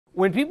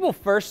When people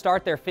first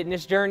start their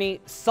fitness journey,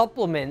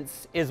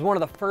 supplements is one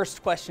of the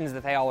first questions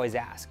that they always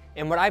ask.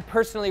 And what I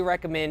personally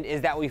recommend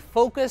is that we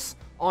focus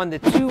on the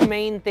two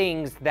main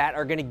things that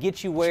are gonna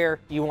get you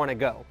where you wanna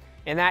go.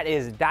 And that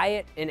is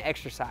diet and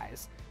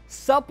exercise.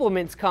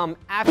 Supplements come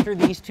after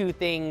these two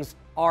things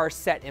are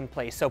set in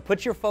place. So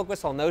put your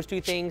focus on those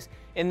two things.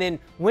 And then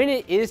when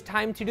it is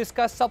time to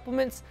discuss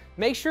supplements,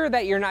 make sure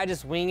that you're not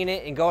just winging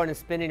it and going and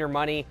spending your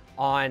money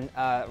on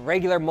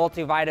regular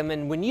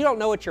multivitamin when you don't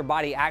know what your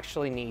body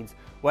actually needs.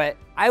 What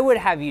I would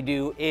have you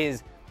do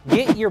is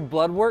get your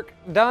blood work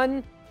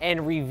done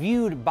and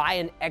reviewed by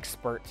an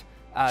expert.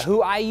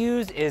 Who I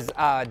use is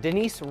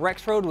Denise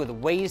Rexroad with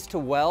Ways to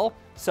Well.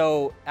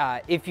 So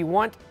if you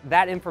want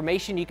that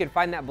information, you can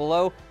find that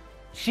below.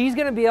 She's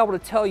gonna be able to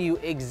tell you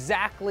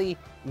exactly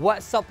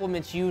what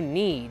supplements you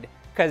need,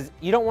 because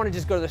you don't wanna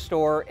just go to the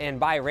store and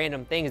buy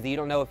random things that you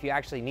don't know if you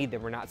actually need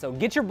them or not. So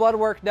get your blood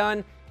work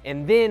done,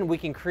 and then we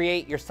can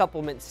create your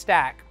supplement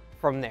stack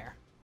from there.